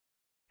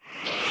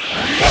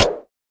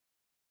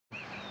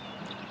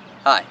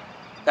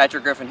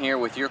Patrick Griffin here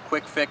with your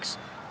quick fix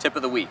tip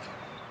of the week.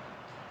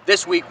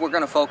 This week we're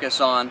going to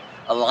focus on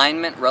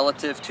alignment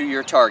relative to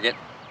your target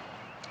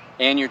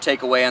and your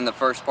takeaway on the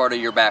first part of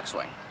your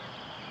backswing.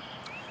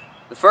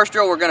 The first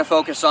drill we're going to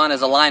focus on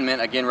is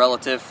alignment, again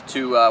relative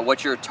to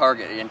what your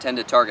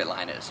intended target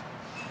line is.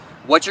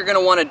 What you're going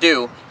to want to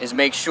do is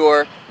make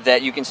sure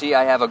that you can see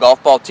I have a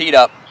golf ball teed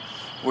up.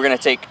 We're going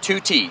to take 2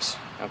 tees,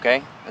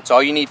 okay? That's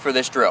all you need for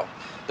this drill.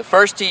 The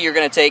first tee you're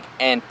going to take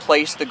and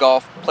place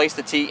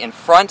the tee in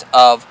front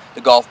of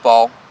the golf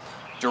ball,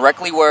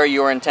 directly where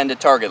your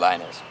intended target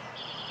line is.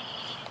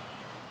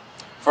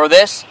 For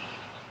this,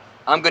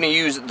 I'm going to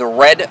use the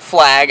red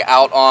flag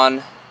out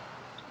on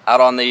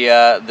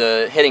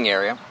the hitting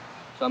area.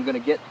 So I'm going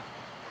to get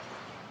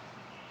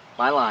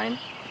my line.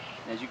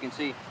 As you can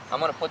see,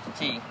 I'm going to put the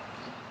tee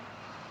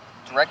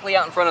directly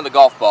out in front of the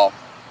golf ball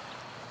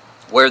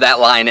where that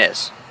line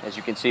is, as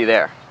you can see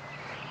there.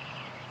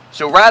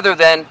 So rather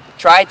than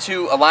try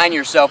to align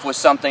yourself with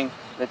something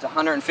that's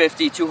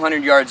 150,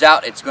 200 yards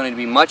out, it's going to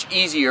be much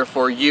easier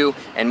for you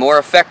and more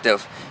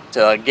effective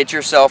to get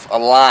yourself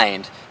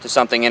aligned to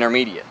something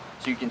intermediate.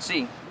 So you can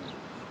see,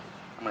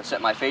 I'm going to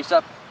set my face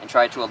up and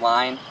try to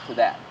align to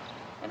that.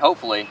 And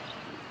hopefully,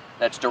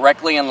 that's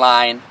directly in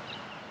line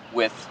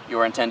with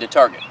your intended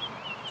target.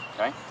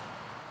 Okay?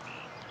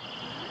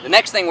 The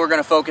next thing we're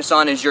going to focus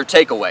on is your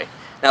takeaway.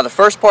 Now the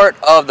first part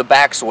of the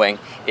backswing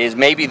is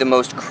maybe the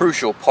most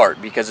crucial part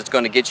because it's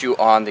going to get you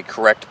on the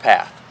correct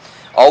path.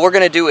 All we're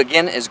going to do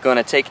again is going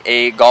to take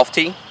a golf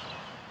tee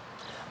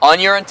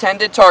on your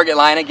intended target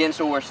line again,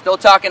 so we're still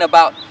talking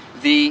about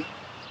the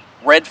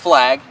red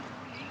flag.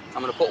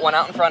 I'm going to put one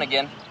out in front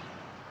again,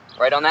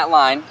 right on that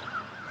line.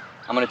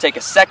 I'm going to take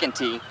a second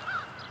tee.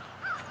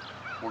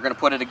 We're going to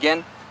put it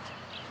again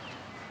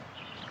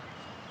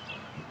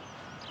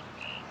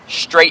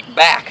straight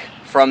back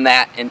from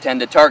that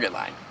intended target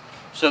line.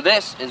 So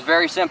this is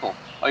very simple.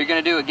 All you're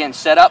going to do, again,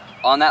 set up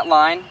on that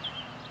line,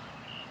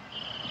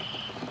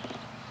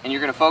 and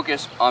you're going to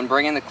focus on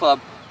bringing the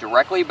club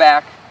directly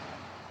back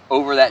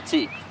over that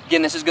tee.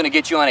 Again, this is going to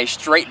get you on a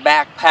straight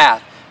back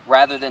path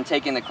rather than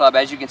taking the club,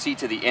 as you can see,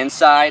 to the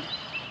inside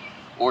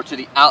or to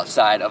the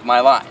outside of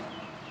my line.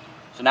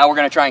 So now we're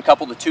going to try and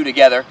couple the two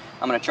together.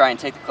 I'm going to try and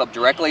take the club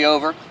directly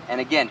over, and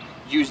again,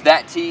 use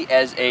that tee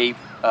as a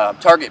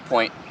target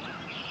point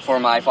for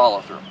my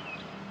follow-through.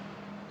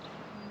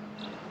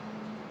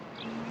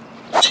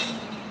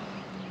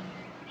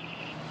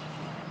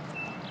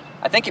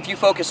 I think if you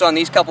focus on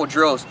these couple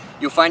drills,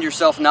 you'll find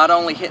yourself not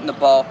only hitting the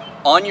ball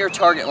on your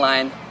target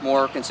line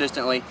more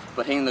consistently,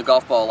 but hitting the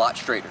golf ball a lot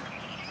straighter.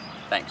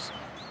 Thanks.